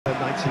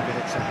90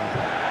 minutes ahead.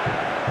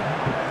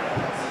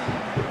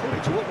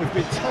 According to what we've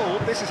been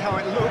told, this is how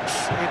it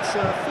looks. It's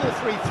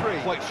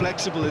 4-3-3. Quite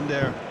flexible in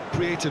their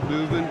creative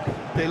movement.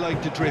 They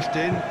like to drift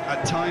in.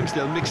 At times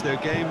they'll mix their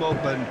game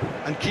up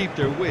and keep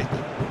their width.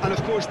 And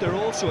of course they're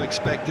also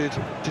expected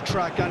to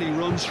track any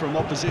runs from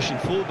opposition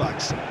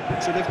fullbacks.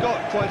 So they've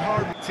got quite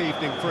hard this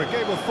evening for a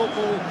game of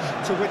football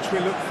to which we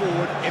look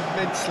forward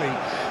immensely.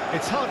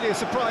 It's hardly a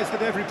surprise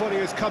that everybody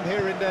has come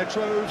here in their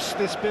droves,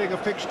 this being a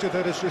fixture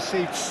that has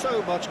received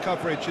so much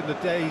coverage in the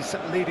days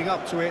leading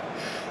up to it.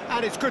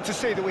 And it's good to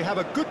see that we have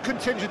a good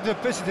contingent of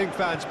visiting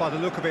fans by the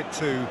look of it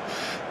too.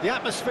 The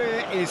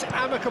atmosphere is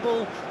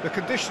amicable, the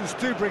conditions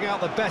do bring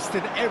out the best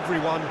in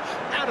everyone,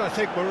 and I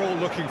think we're all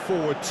looking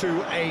forward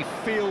to a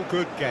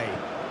feel-good game.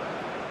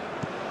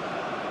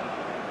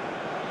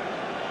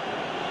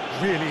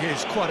 Really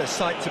is quite a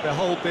sight to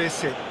behold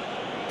this. It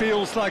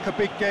feels like a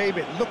big game,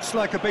 it looks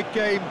like a big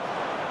game.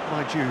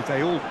 Mind you,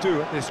 they all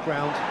do at this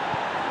ground.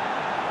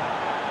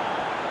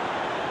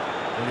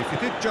 And if you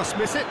did just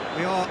miss it,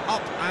 we are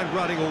up and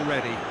running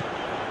already.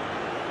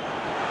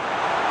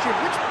 Jim,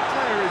 which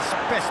player is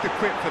best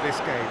equipped for this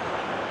game?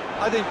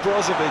 I think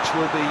Brozovic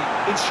will be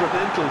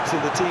instrumental to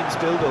the team's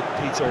build-up,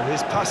 Peter.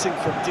 His passing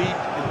from deep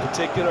in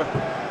particular,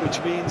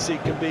 which means he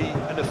can be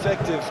an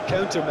effective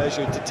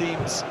countermeasure to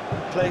teams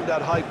playing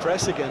that high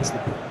press against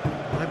them.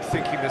 I'm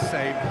thinking the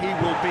same. He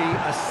will be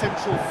a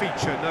central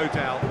feature, no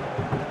doubt.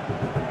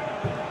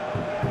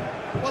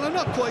 Well, I'm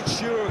not quite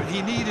sure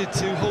he needed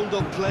to hold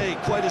up play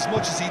quite as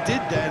much as he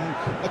did then.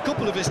 A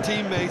couple of his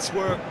teammates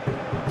were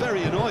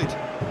very annoyed.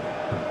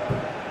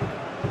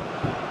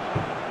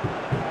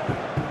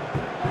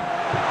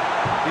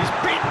 He's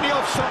beaten the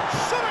offside.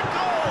 Shot a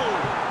goal!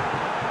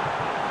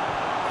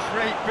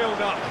 Great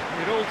build-up.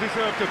 It all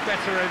deserved a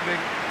better ending.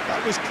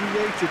 That was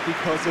created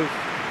because of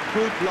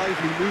good,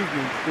 lively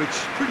movement, which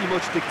pretty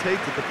much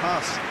dictated the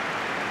pass.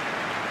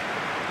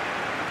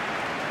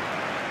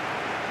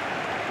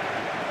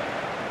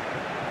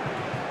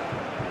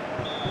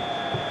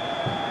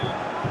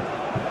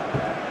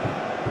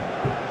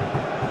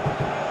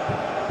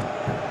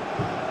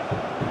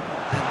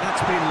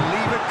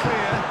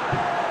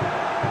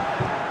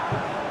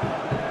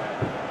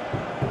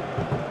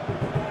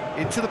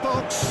 To the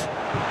box.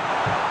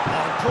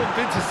 Oh, important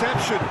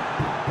interception.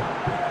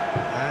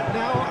 And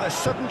now a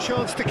sudden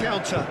chance to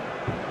counter.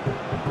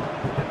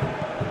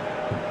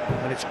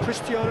 And it's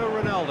Cristiano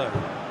Ronaldo.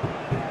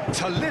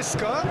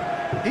 Talisca.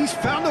 He's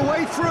found a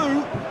way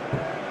through.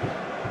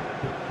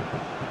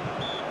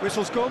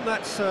 Whistle's gone,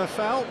 that's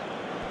foul.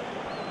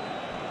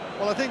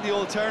 Well, I think the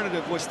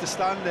alternative was to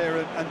stand there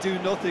and do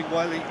nothing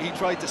while he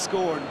tried to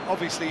score. And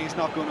obviously he's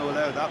not going to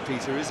allow that,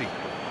 Peter, is he?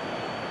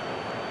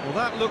 Well,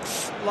 that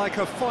looks like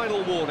a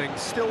final warning,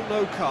 still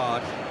no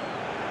card.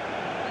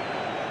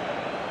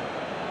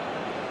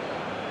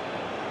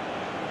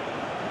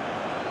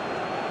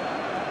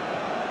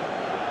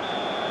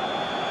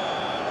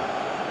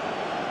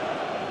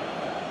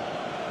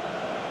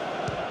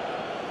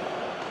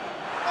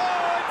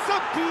 Oh, it's a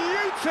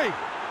beauty!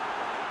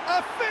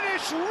 A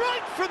finish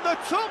right from the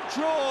top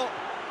draw!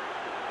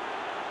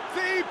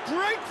 The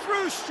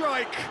breakthrough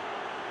strike!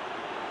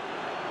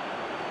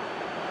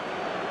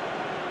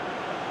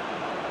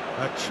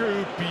 A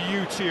true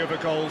beauty of a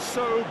goal,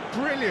 so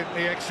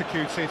brilliantly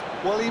executed.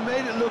 Well, he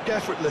made it look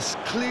effortless,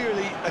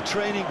 clearly a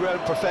training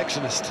ground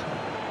perfectionist.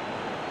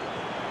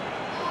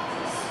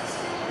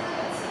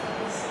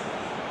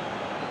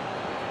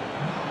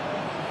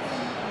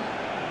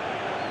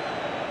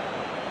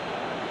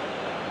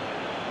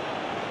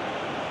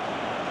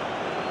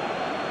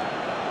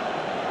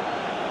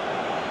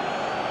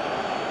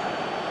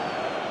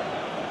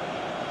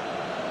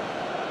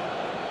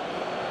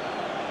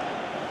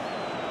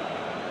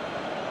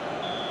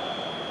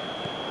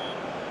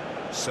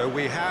 So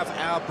we have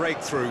our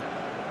breakthrough.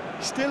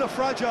 Still a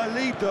fragile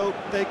lead, though.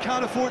 They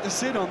can't afford to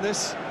sit on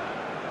this.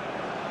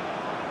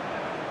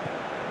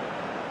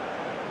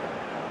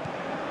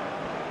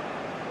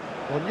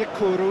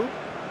 Onyekuru.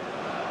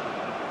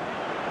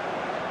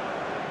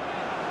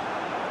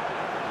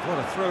 What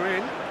a throw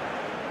in.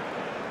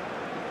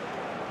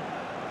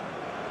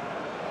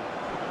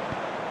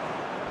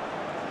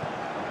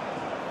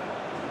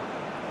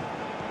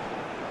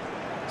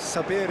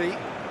 Sabiri.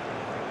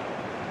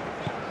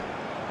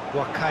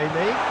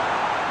 Wakaile.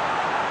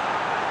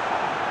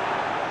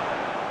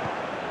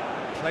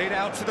 Played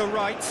out to the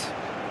right.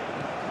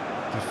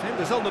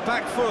 Defenders on the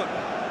back foot.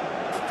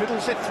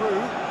 Fiddles it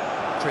through.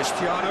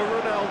 Cristiano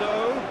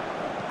Ronaldo.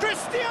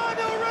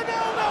 Cristiano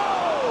Ronaldo!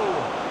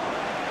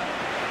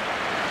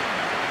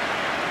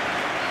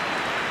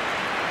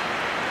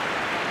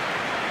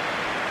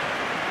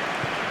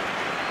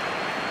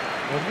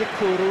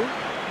 Onyekuru.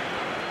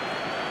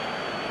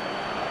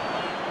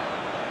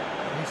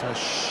 He's a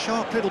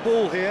sharp little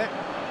ball here.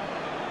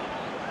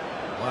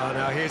 Well,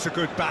 now here's a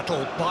good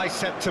battle,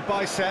 bicep to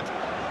bicep.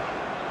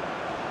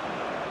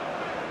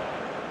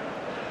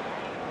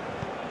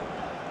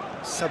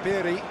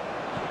 Sabiri.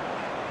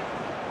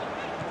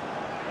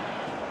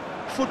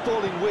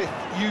 footballing width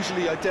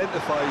usually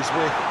identifies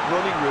with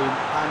running room,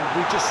 and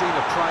we've just seen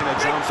a prime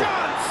example.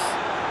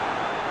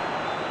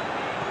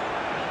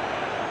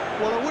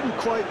 Well, I wouldn't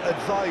quite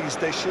advise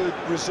they should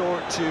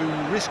resort to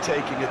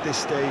risk-taking at this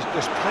stage.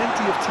 There's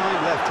plenty of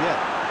time left yet.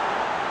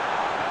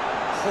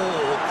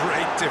 Oh,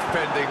 great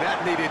defending,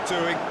 that needed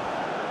doing.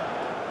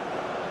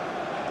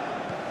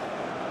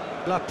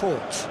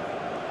 Laporte.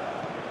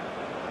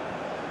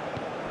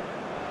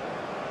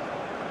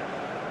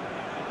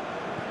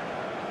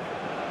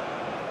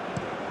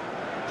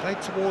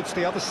 Played towards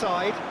the other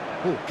side.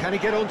 Oh, can he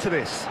get onto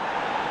this?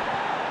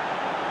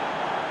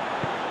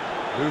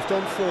 Moved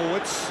on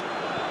forwards.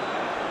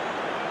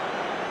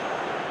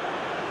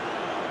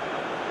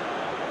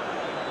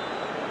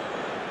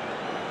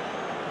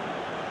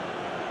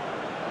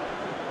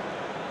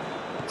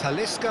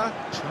 Talisca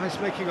tries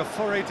making a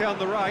foray down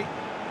the right.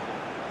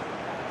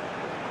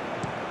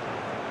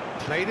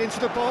 Played into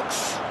the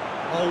box.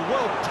 Oh,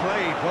 well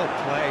played, well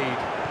played.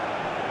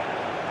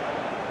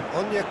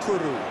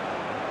 Onyekuru.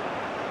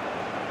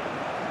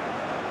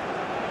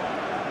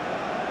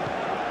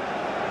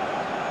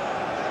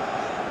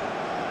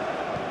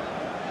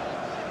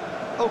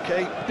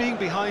 OK, being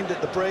behind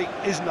at the break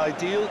isn't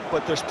ideal,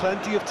 but there's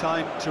plenty of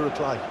time to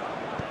reply.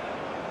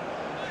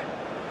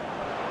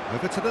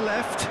 Over to the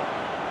left.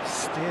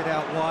 Steered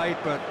out wide,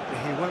 but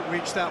he won't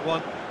reach that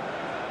one.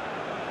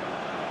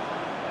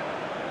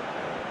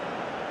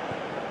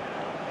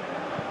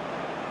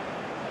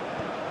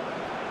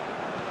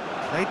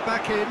 Played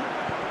back in.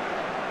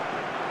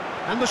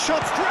 And the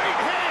shot's great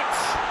hit!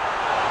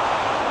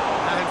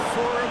 And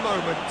for a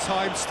moment,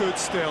 time stood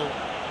still.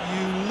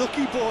 You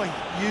lucky boy,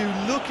 you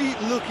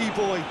lucky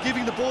boy.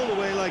 Giving the ball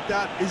away like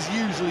that is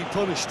usually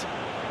punished.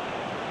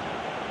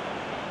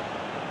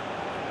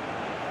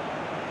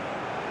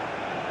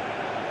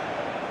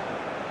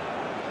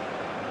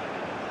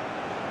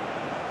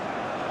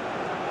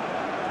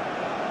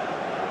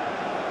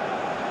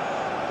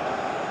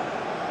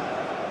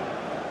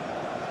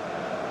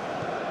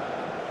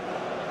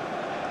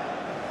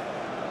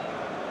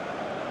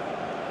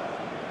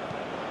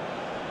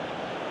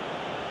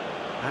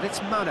 And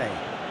it's Mane.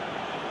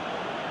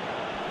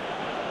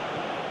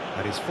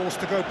 And he's forced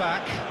to go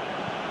back.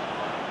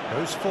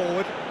 Goes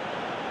forward.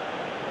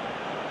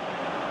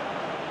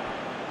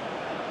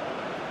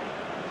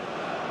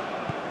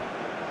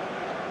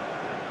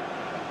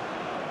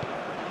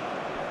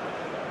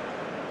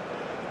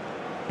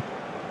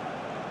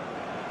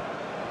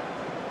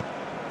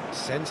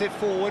 Sends it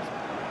forward.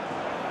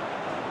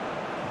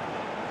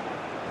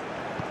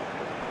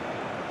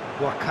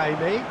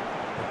 Wakame.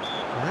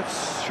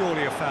 That's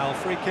surely a foul,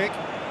 free kick.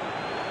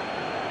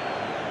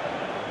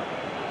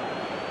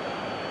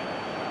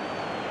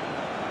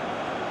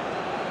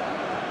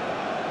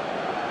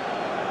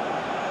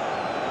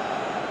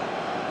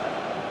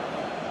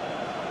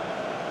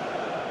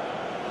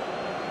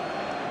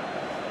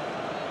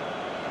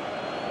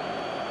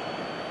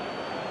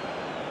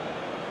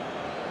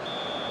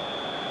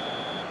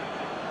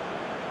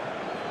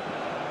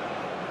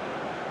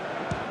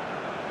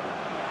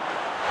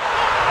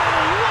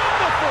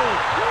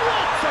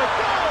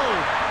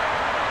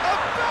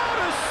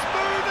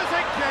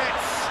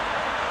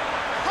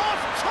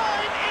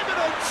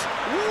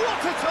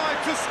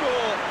 To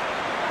score.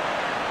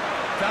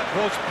 That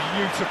was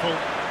beautiful,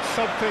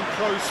 something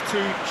close to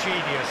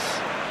genius.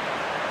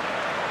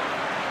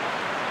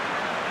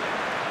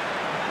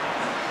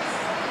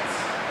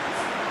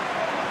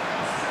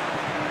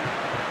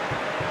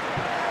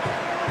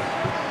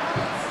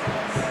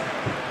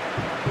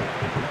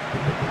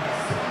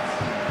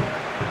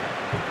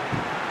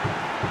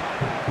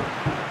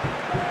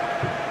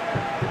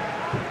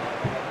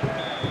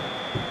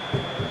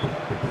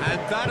 And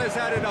that has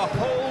added a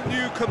whole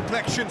new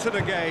complexion to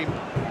the game.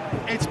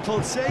 It's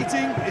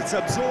pulsating, it's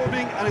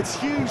absorbing, and it's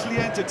hugely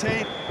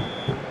entertaining.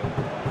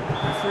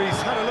 Referee's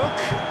had a look,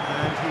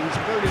 and he's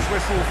blown his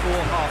whistle for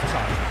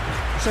half-time.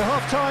 So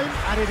half-time,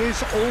 and it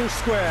is all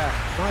square.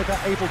 Neither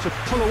able to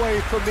pull away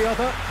from the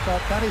other,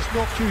 but that is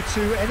not due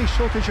to any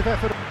shortage of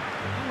effort.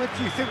 What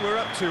do you think we're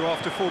up to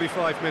after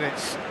 45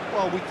 minutes?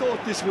 Well, we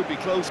thought this would be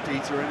close,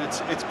 Peter, and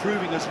it's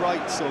proving us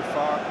right so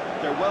far.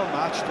 They're well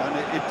matched, and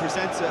it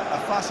presents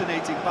a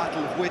fascinating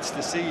battle of wits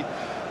to see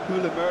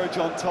who'll emerge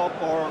on top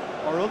or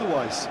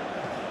otherwise.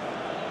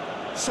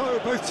 So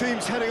both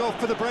teams heading off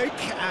for the break.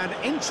 An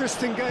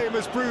interesting game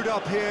has brewed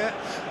up here,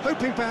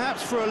 hoping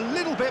perhaps for a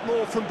little bit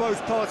more from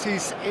both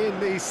parties in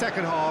the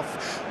second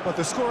half, but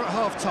the score at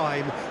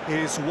half-time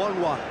is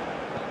 1-1.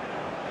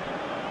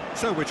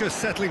 So we're just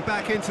settling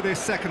back into this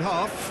second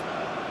half.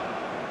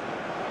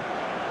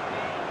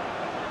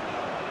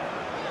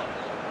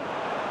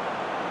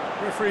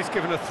 Referee's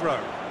given a throw.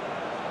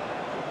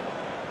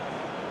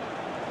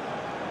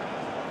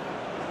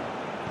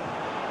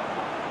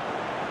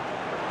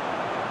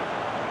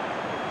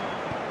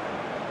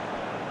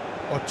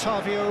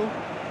 Otavio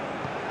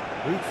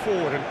moved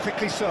forward, and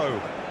quickly so.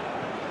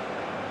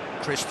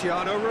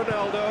 Cristiano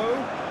Ronaldo.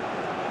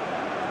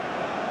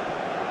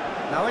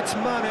 Now it's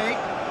Mane.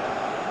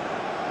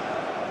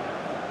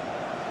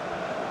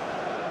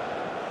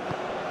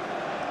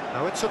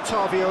 Now it's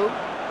Ottavio.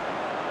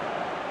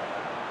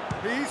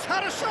 He's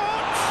had a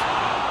shot!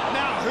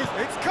 Now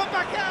it's come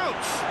back out!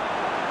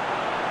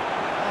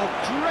 Oh,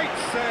 great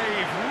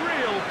save,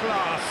 real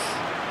class.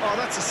 Oh,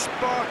 that's a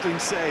sparkling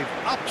save,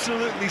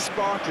 absolutely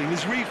sparkling.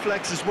 His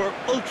reflexes were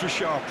ultra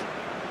sharp.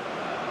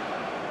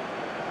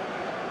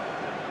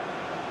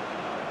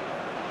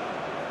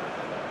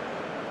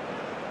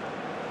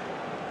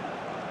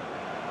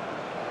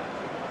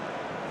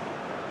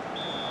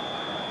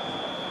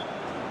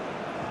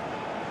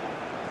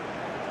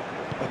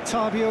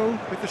 Ottavio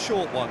with the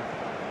short one.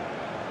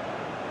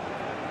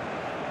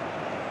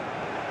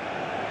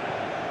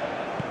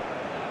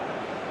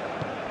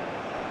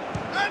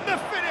 And the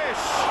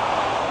finish!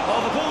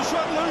 Oh, the ball's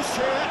run loose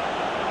here.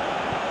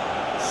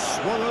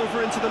 Swung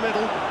over into the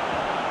middle.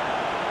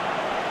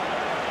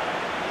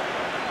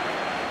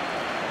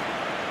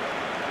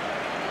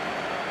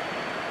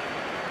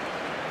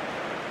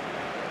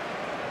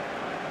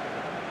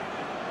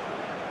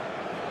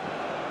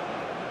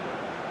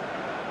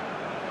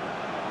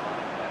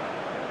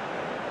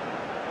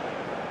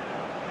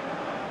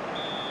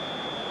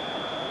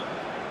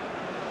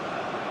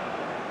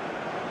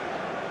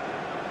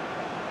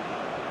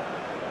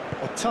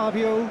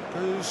 Ottavio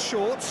goes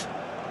short.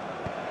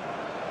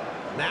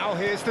 Now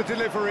here's the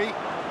delivery.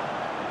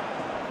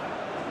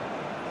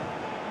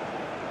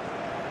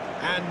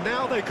 And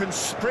now they can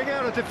spring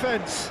out of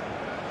defence.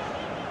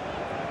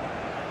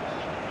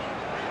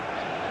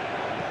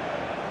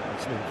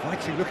 It's an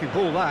inviting looking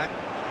ball, that.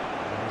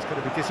 Oh, he's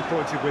going to be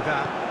disappointed with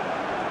that.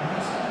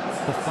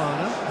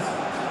 FAYHA.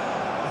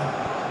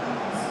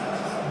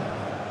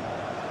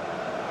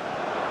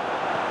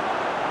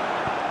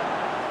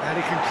 And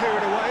he can clear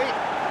it away.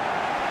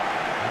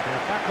 And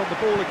they're back on the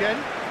ball again.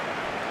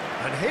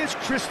 And here's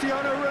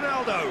Cristiano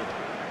Ronaldo.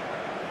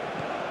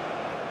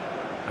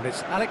 And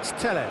it's Alex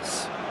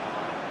Telles.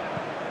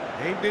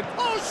 Aimed in.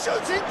 Oh,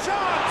 shooting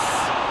chance!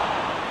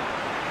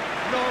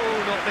 No,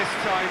 not this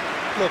time.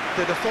 Look,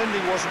 the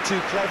defending wasn't too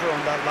clever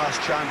on that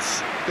last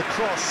chance. The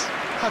cross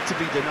had to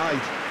be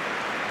denied.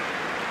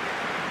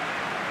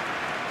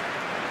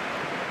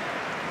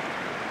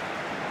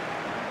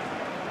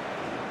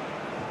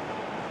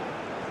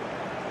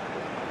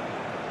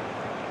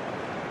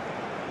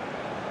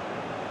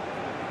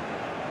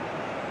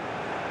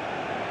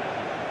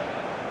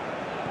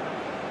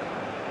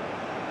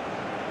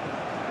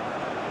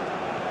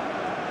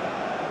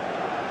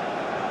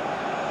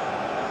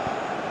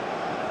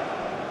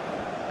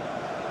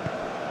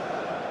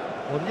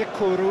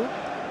 Onyekuru.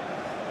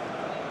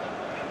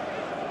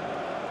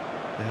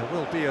 There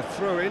will be a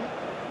throw-in.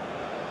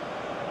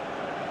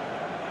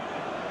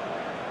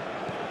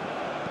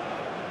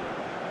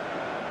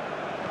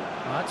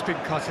 That's been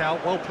cut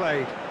out, well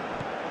played.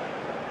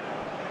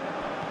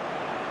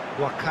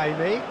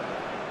 Wakaime.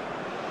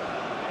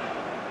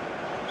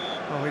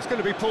 Oh, he's going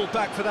to be pulled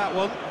back for that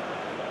one.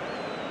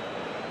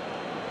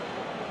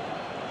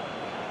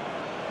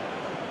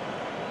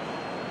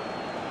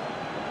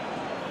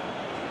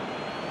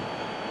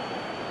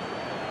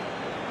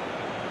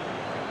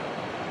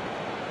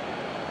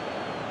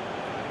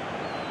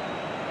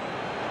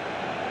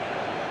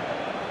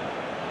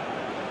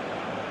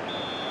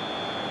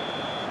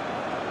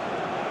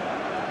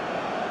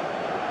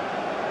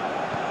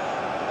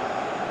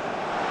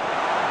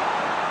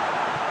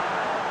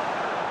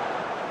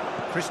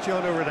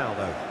 Cristiano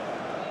Ronaldo.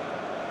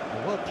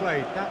 Well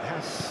played, that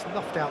has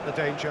snuffed out the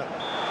danger.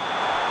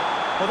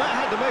 Well, that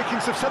had the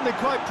makings of something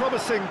quite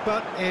promising,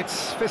 but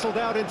it's fizzled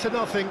out into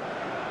nothing.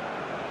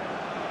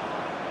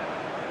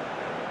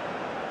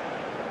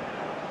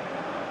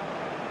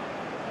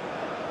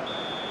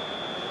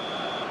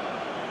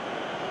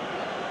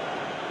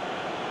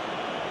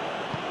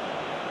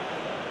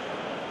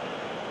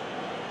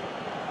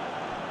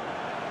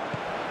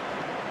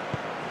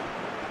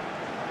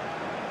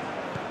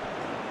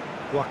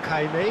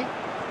 Wakaime.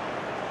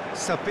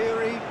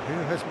 Sabiri, who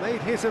has made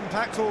his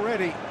impact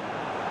already.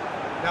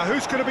 Now,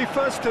 who's going to be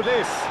first to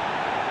this?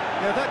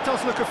 Yeah, that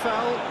does look a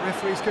foul.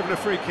 Referee's given a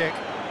free kick.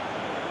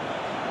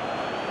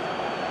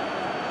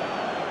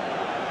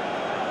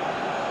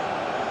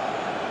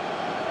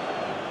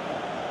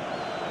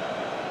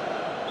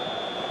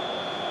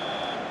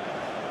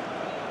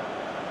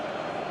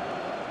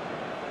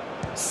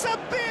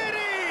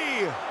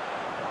 Sabiri!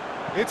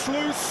 It's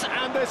loose,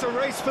 and there's a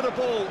race for the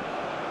ball.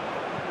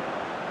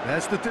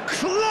 There's the...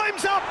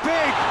 climbs up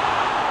big!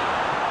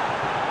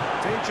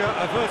 Danger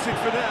averted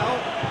for now.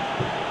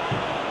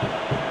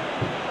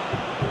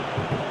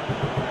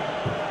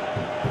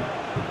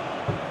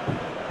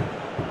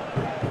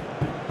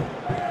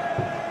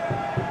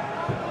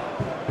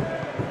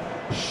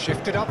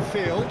 Shifted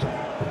upfield.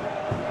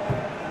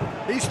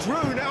 He's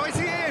through, now is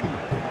he in?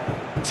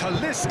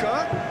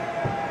 Talisca.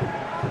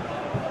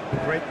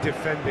 Great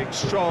defending,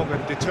 strong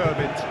and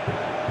determined.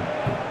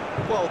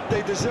 Well,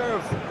 they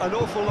deserve an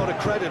awful lot of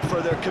credit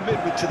for their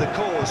commitment to the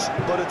cause,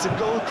 but it's a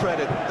goal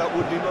credit that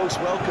would be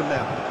most welcome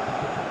now.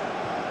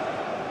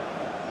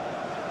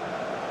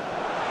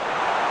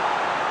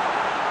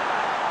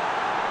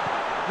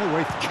 No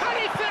way. Can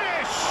he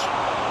finish?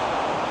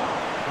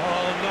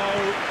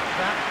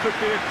 could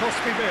be a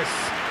costly miss.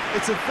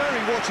 It's a very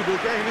watchable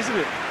game, isn't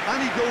it?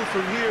 Any goal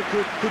from here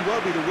could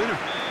well be the winner.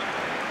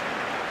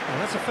 Well,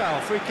 that's a foul.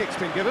 Free kick's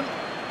been given.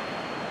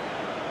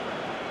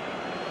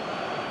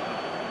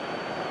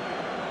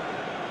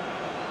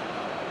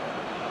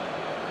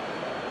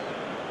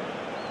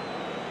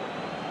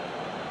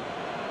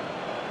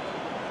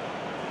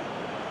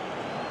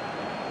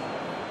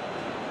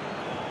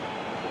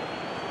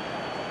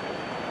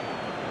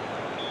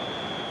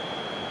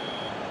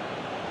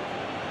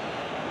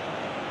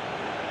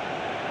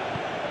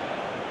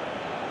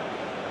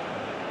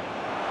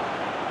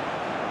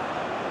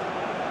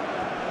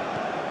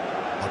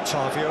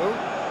 Otavio.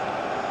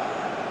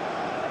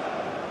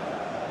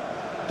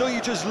 Don't you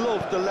just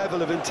love the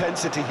level of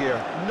intensity here?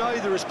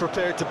 Neither is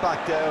prepared to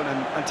back down,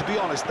 and to be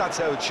honest, that's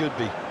how it should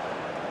be.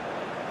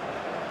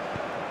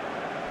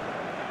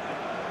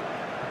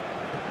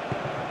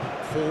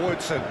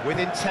 Forwards and with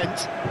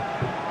intent.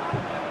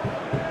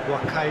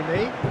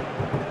 Wakaime.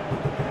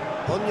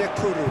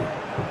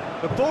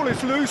 Onyekuru. The ball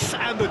is loose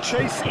and the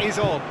chase is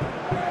on.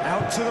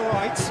 Out to the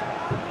right.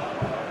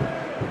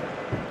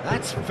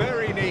 That's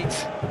very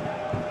neat.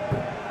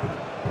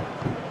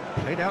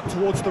 Played out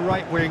towards the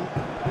right wing.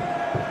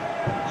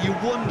 You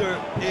wonder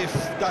if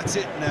that's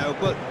it now,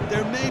 but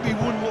there may be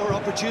one more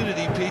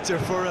opportunity, Peter,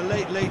 for a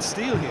late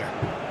steal here.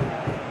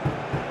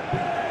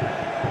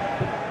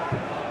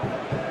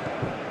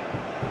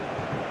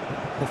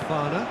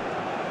 Fofana.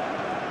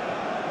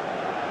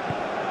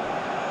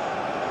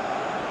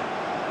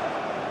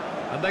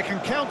 And they can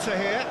counter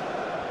here.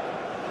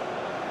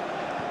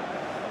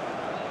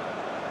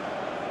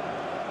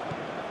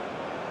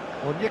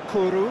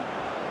 Onyekuru.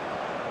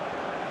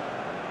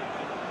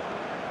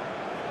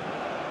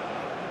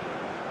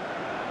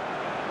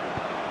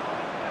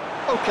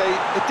 Okay,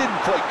 it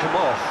didn't quite come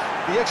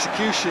off. The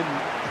execution,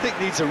 I think,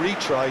 needs a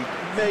retry,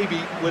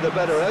 maybe with a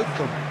better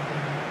outcome.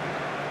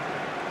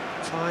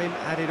 Time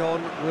added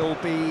on will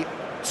be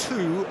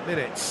 2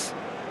 minutes.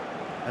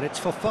 And it's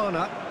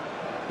Fofana,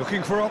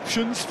 looking for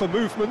options for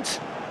movement.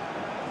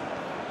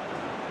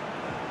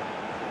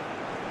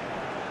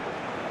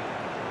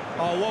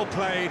 Oh, well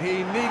played.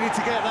 He needed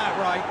to get that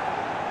right.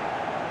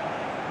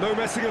 No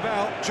messing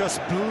about, just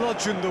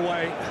bludgeoned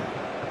away.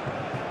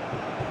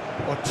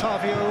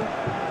 Otavio,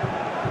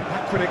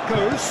 back when it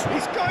goes.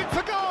 He's going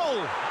for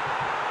goal!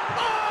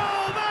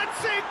 Oh,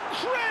 that's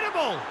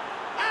incredible!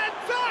 And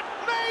that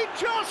may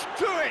just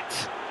do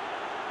it!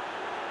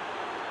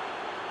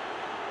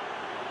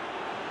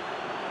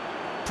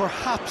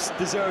 Perhaps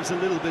deserves a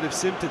little bit of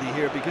sympathy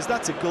here, because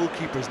that's a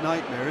goalkeeper's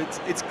nightmare.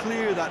 It's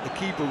clear that the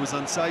keeper was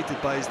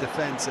unsighted by his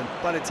defence, and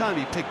by the time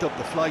he picked up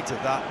the flight of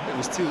that, it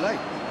was too late.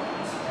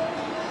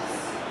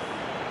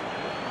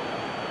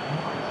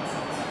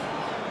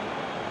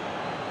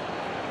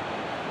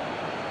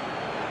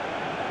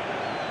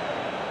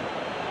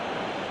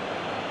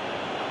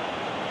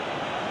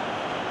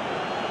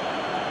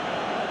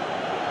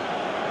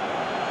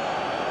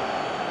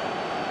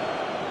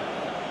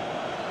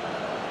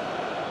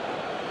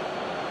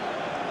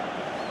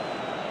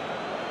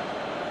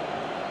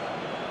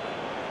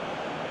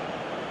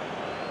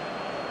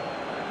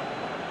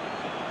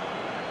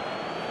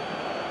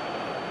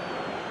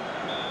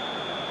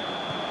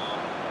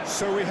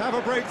 So we have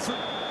a breakthrough.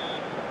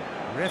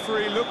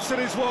 Referee looks at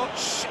his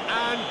watch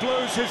and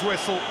blows his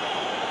whistle.